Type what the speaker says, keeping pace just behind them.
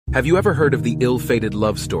Have you ever heard of the ill-fated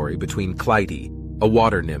love story between Clytie, a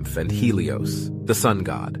water nymph, and Helios, the sun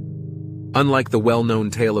god? Unlike the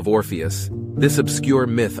well-known tale of Orpheus, this obscure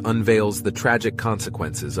myth unveils the tragic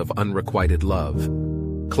consequences of unrequited love.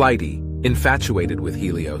 Clytie, infatuated with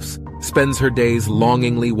Helios, spends her days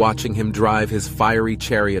longingly watching him drive his fiery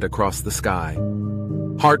chariot across the sky.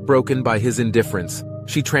 Heartbroken by his indifference,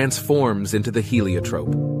 she transforms into the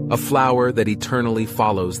heliotrope, a flower that eternally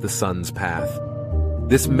follows the sun's path.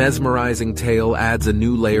 This mesmerizing tale adds a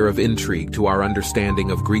new layer of intrigue to our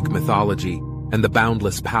understanding of Greek mythology and the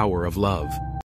boundless power of love.